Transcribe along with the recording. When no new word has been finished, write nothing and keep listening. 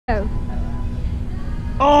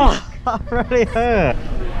Oh, that really hurt.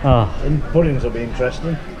 Oh. And puddings will be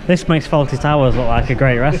interesting. This makes Fawlty Towers look like a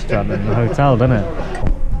great restaurant and a hotel, doesn't it?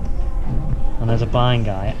 And there's a blind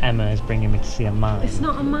guy. Emma is bringing me to see a mime. It's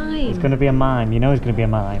not a mime. It's going to be a mime. You know it's going to be a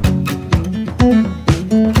mime.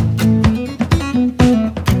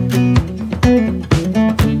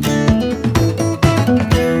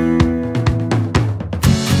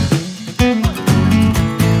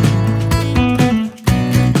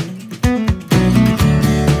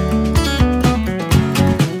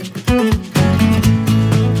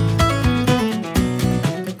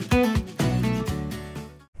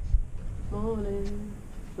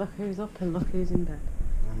 Look who's up and look who's in bed.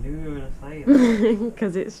 I knew you were going to say that.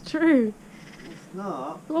 Because it's true. It's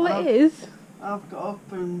not. Well, it is. I've got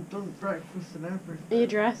up and done breakfast and everything. Are you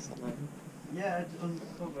dressed? Yeah, it's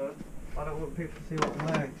uncovered. I don't want people to see what I'm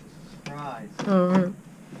wearing. It's a surprise. Alright.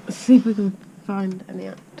 Let's see if we can find any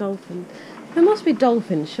dolphins. There must be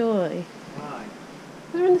dolphins, surely. Why?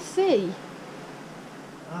 They're in the sea.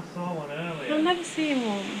 I saw one earlier. I've never seen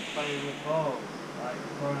one. Playing with balls, like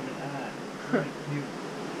throwing them in air. Very cute.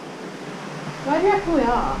 Where do you reckon we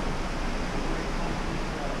are?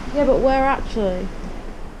 Yeah, but where actually? In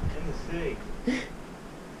the sea.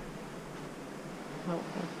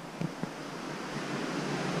 Helpful.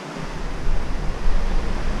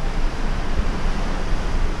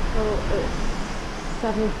 Oh, it's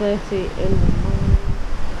 7:30 in the morning.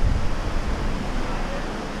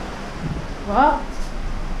 What?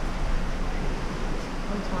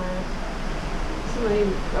 I'm tired. Somebody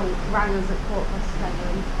rang us at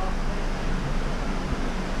 7:15.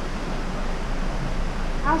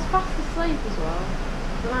 I was fast asleep as well.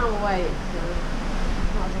 But now I'm awake, so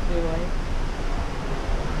not exactly awake.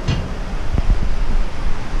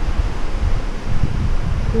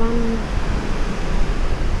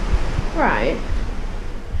 Right.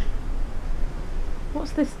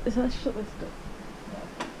 What's this? Let's shut this up.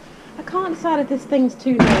 I can't decide if this thing's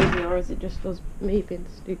too noisy or is it just us me being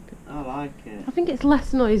stupid. I like it. I think it's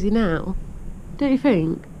less noisy now. Don't you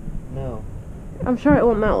think? No. I'm sure it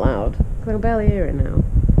won't that loud. Because I can barely hear it now.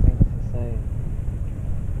 I think it's the same.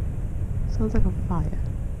 Sounds like a fire.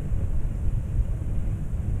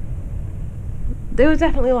 They were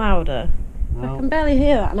definitely louder. No. I can barely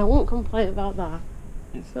hear that and I won't complain about that.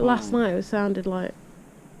 It's But last night it sounded like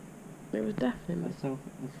it was deafening. It's so,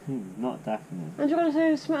 it's not deafening. And do you want to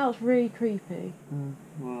say something else really creepy?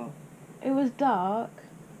 What? It was dark.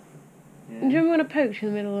 Yeah. And do you remember when I poked you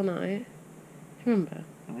in the middle of the night? Do you remember?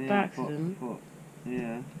 Oh, yeah, By accident.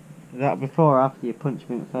 Yeah. Is that before or after you punched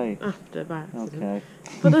me in the face? After, by accident. Okay.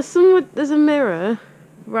 But there's a mirror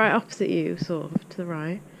right opposite you, sort of, to the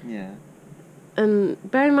right. Yeah. And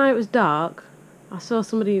bear in mind it was dark, I saw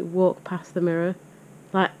somebody walk past the mirror.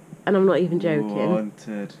 Like, and I'm not even joking.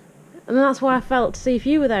 Haunted. And that's why I felt to see if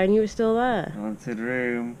you were there and you were still there. Haunted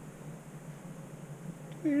room.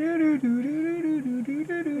 But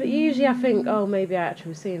usually I think, oh, maybe I actually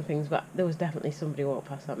was seeing things, but there was definitely somebody walked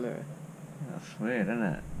past that mirror. That's weird, isn't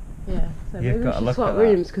it? Yeah, so You've maybe we got to should look swap at that.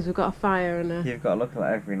 rooms because we've got a fire and a... You've got to look at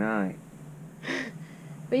that every night.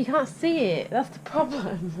 But you can't see it, that's the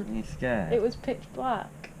problem. Are you scared? It was pitch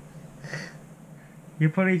black. You're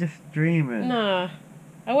probably just dreaming. No.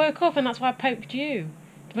 I woke up and that's why I poked you.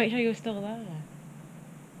 To make sure you were still there.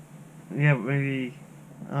 Yeah, but maybe...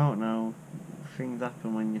 I don't know. Things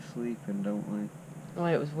happen when you're sleeping, don't they? Oh,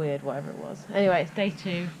 it was weird, whatever it was. Anyway, it's day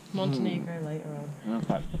 2. Montenegro later on.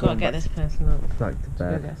 Okay. I've got to get this person out. Back to To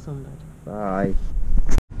go bed. get sunbed. Bye.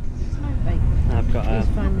 Snowflake. I've got He's a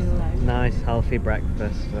finally alone. nice healthy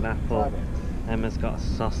breakfast, an apple. Emma's got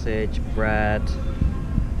sausage, bread,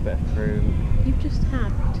 a bit of fruit. You've just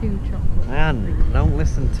had 2 chocolates. And don't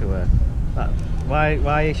listen to her. Why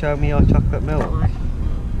are you showing me your chocolate milk? Don't like.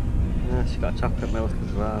 Yeah, she's got chocolate milk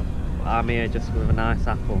as well. I'm here just with a nice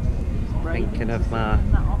apple, thinking of my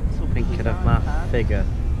figure.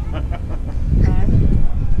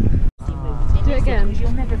 Do it again.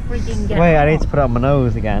 You'll never frigging get Wait, I need off. to put it on my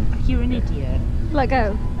nose again. You're an idiot. Let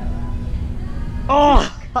go. Oh,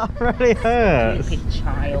 that really hurts. Stupid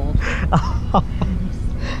child.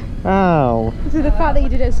 Ow. See, the fact that you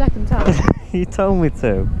did it a second time. You told me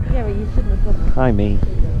to. Yeah, but you shouldn't have done that. Hi, me.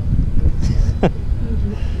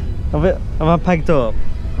 Am I pegged up?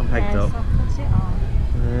 I'm pegged up. I'll put it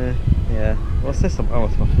on. Yeah. What's this? Oh,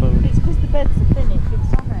 it's my phone. It's because the beds are finished.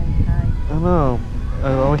 It's on okay. I know. I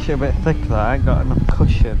wish it was a bit thicker. I ain't got enough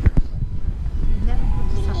cushion. You never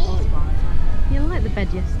put a satisfied. You liked the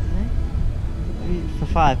bed yesterday. For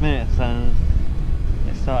 5 minutes, and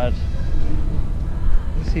it started.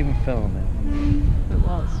 Just even filming. It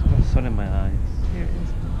was. I've got sun in my eyes. Here it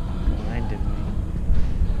is. Blinding me.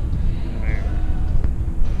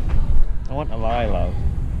 want a Lilo.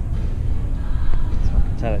 So I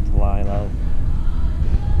can tell it to lie low.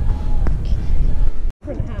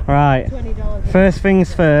 Right. First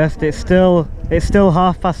things first. It's still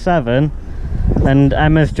 7:30, and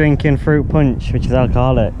Emma's drinking fruit punch, which is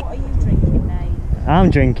alcoholic. What are you drinking, mate? I'm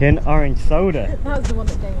drinking orange soda. That's the one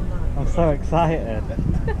that came on mine. I'm so excited.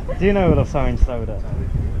 Do you know who loves orange soda?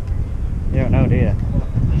 You don't know, do you?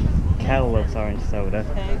 Kel loves orange soda.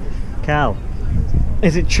 Kel,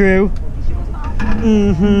 is it true?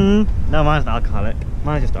 Mm-hmm. No, mine's not alcoholic.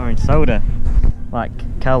 Mine's just orange soda. Like,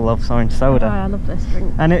 Kel loves orange soda. Oh, I love this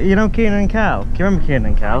drink. And you know Keenan and Kel? Can you remember Keenan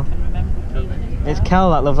and Kel? It's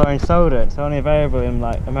Kel that loves orange soda. It's only available in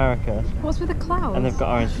like America. What's with the clouds? And they've got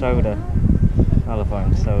orange soda. I love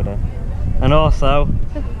orange soda. And also,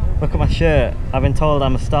 look at my shirt. I've been told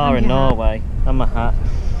I'm a star in Norway. And my hat.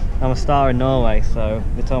 I'm a star in Norway, so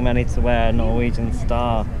they told me I need to wear a Norwegian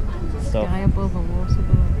Star stuff. Sky above and water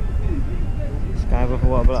below. Sky above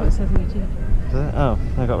and water below? That's what it says on YouTube. Is it? Oh,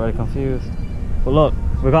 I got really confused. But look,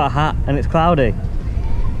 we've got a hat and it's cloudy.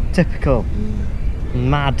 Typical.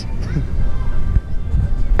 Mad.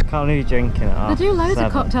 Can't believe you're drinking it. They do loads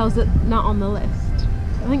of cocktails that are not on the list.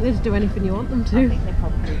 I think they just do anything you want them to. I think they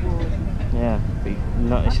probably would. Yeah, but you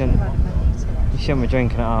shouldn't be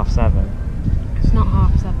drinking at 7:30. It's not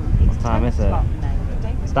 7:30. What time is it?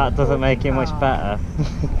 That doesn't make it much better.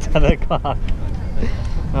 10 o'clock.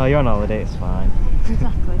 Oh, you're on holiday, it's fine.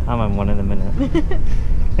 Exactly. I'm on one in a minute.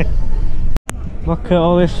 Look at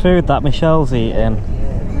all this food that Michelle's eating.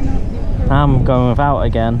 I'm going without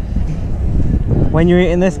again. When you're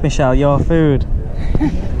eating this, Michelle, your food.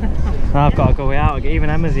 I've got to go out again. Even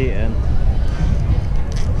Emma's eating.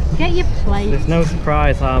 Get your plate. There's no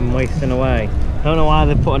surprise I'm wasting away. I don't know why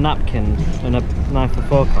they put a napkin and a knife and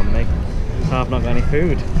fork on me. So I've not got any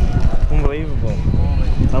food. Unbelievable.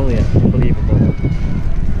 I tell you, unbelievable.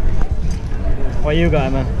 What you got,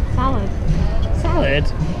 Emma? Salad.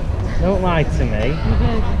 Salad? Don't lie to me.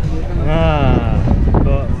 Mm-hmm. Ah,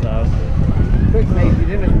 thought so. Quick mate, your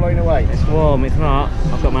dinner's blowing away. It's warm, it's not.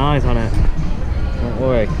 I've got my eyes on it. Don't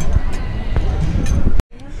worry.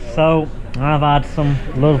 So, I've had some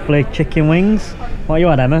lovely chicken wings. What you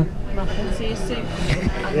had, Emma? Nothing, see you soon.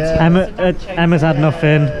 Emma's had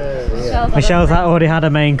nothing. Michelle's already had a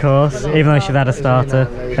main course, even though she'd had a starter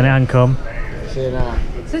and it hadn't come. So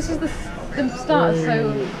this is the starter,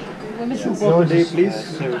 so we're missing some. No, please.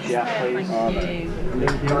 Thank you.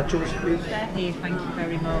 Nachos, please. They're here, thank you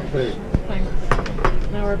very much. Thanks.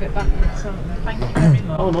 Now we're a bit backwards, so Thank you very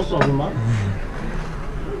much. Oh, no problem, man.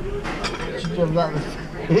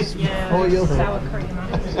 Sour cream.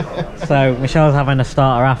 So, Michelle's having a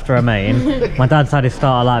starter after a main. My dad's had his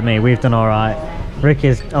starter like me, we've done alright.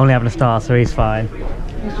 Ricky's only having a starter, so he's fine.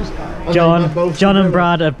 John and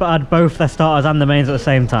Brad had both their starters and the mains at the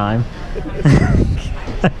same time. I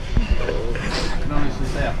can honestly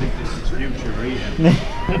say I think this is future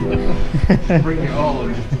eating. Bring it all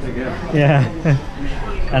and just dig it. Yeah.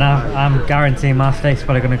 And I'm guaranteeing my steak's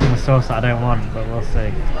probably going to come with sauce that I don't want, but we'll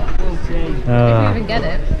see. if you even get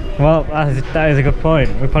it. Well, that is a good point.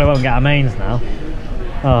 We probably won't get our mains now.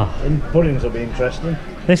 Oh. And puddings will be interesting.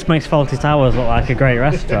 This makes Faulty Towers look like a great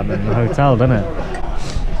restaurant and a hotel, doesn't it?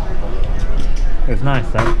 It was nice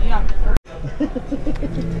though. Yeah.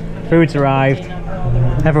 Food's arrived.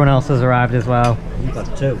 Everyone else has arrived as well. You've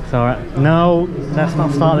had 2. So no, let's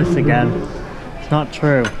not start this again. It's not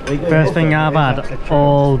true. First thing I've had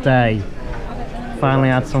all day. Finally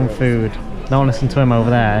had some food. Don't listen to him over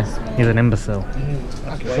there. He's an imbecile.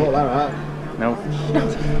 I can sort that out. No.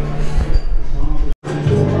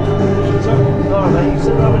 Alright, you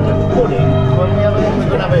said having a pudding. We're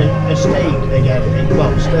going to have a steak again.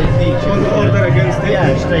 Well, steak each. Order again steak?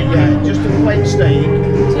 Yeah, steak, yeah. Just a plain steak.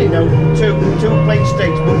 You know, two plain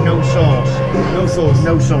steaks, but no sauce. No sauce.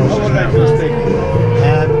 No sauce. What would that for steak?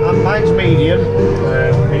 And mine's medium.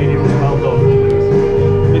 Medium well done.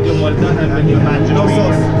 Medium well done and medium. No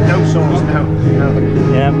sauce. No sauce, no.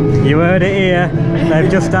 Yep, you heard it here.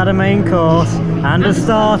 They've just had a main course and a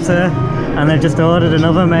starter, and they've just ordered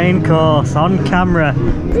another main course on camera.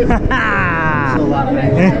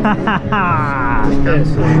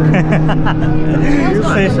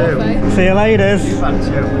 See you later.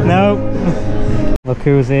 No. Look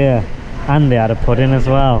who's here. And they had a pudding as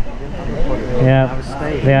well. Yeah,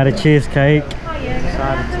 they had a cheesecake.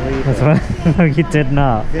 No, you did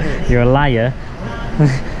not. You're a liar.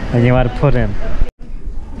 And you had a pudding.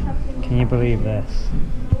 Can you believe this?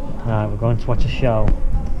 Alright, we're going to watch a show.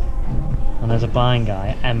 And there's a blind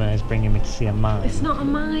guy. Emma is bringing me to see a mime. It's not a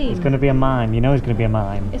mime. It's going to be a mime. You know it's going to be a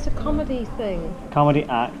mime. It's a comedy thing. Comedy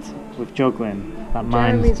act with juggling that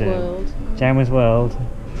mimes do. Jeremy's World. Jeremy's World.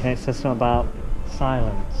 And it says something about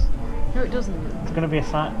silence. No, it doesn't. It's going to be a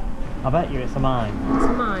I bet you it's a mime. It's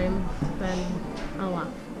a mime, then I'll laugh.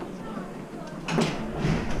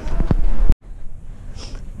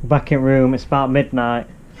 Back in room, it's about midnight.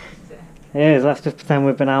 It is, let's just pretend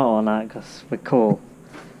we've been out all night because we're cool.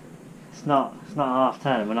 It's not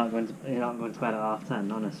 10:30, you're not going to bed at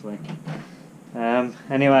 10:30, honestly.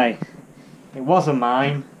 Anyway, it was a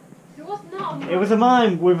mime. It was not a mime. It was a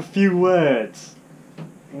mime with a few words.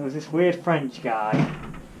 It was this weird French guy.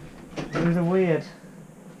 It was a weird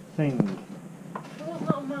thing. It was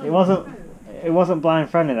not a mime. It wasn't blind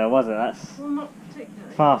friendly though, was it? That's Well, not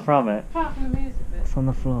particularly. far from it. Apart from the music bit. It's on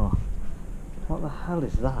the floor. What the hell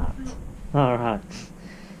is that? Alright.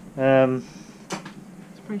 It's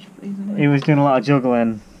French, isn't He was doing a lot of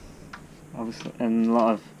juggling, obviously, and a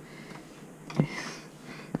lot of...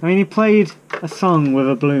 I mean, he played a song with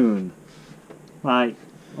a balloon. Like,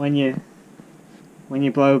 when you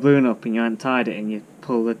blow a balloon up and you haven't tied it and you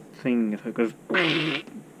pull the thing, it goes...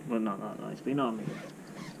 Well, not that nice, but you know what I mean.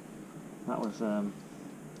 That was,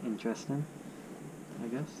 interesting, I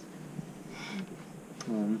guess.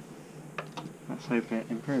 Let's hope it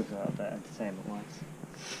improves a little bit entertainment-wise.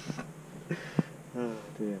 Oh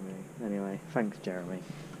dear me. Anyway, thanks Jeremy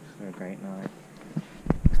for a great night.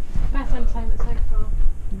 Best entertainment so far.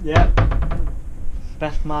 Yep.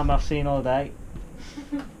 Best mime I've seen all day.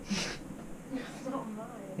 It's not a mime.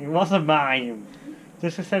 It was a mime.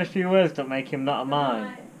 Just to say a few words don't make him not a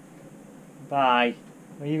mime. Bye.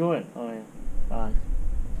 Where are you going? Oh yeah. Bye.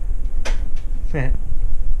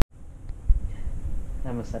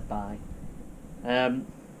 Emma said bye.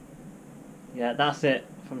 Yeah, that's it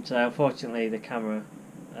from today. Unfortunately, the camera,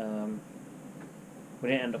 we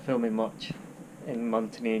didn't end up filming much in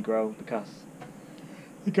Montenegro because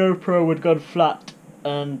the GoPro had gone flat,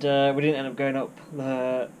 and we didn't end up going up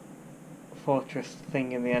the fortress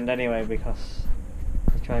thing in the end anyway because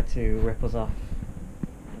they tried to rip us off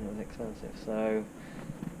and it was expensive. So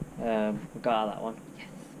we got out of that one.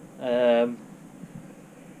 Yes.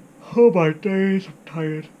 Oh my days, I'm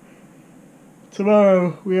tired.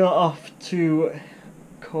 Tomorrow we are off to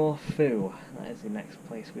Corfu. That is the next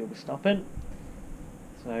place we'll be stopping.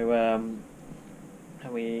 So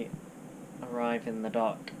we arrive in the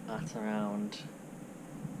dock at around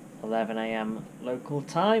 11 AM local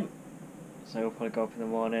time. So we'll probably go up in the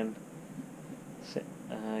morning, sit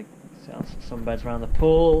on some sunbeds around the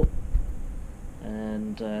pool,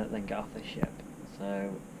 and then get off the ship.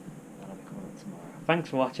 So that'll be coming up tomorrow. Thanks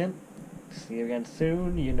for watching. See you again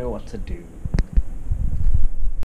soon. You know what to do.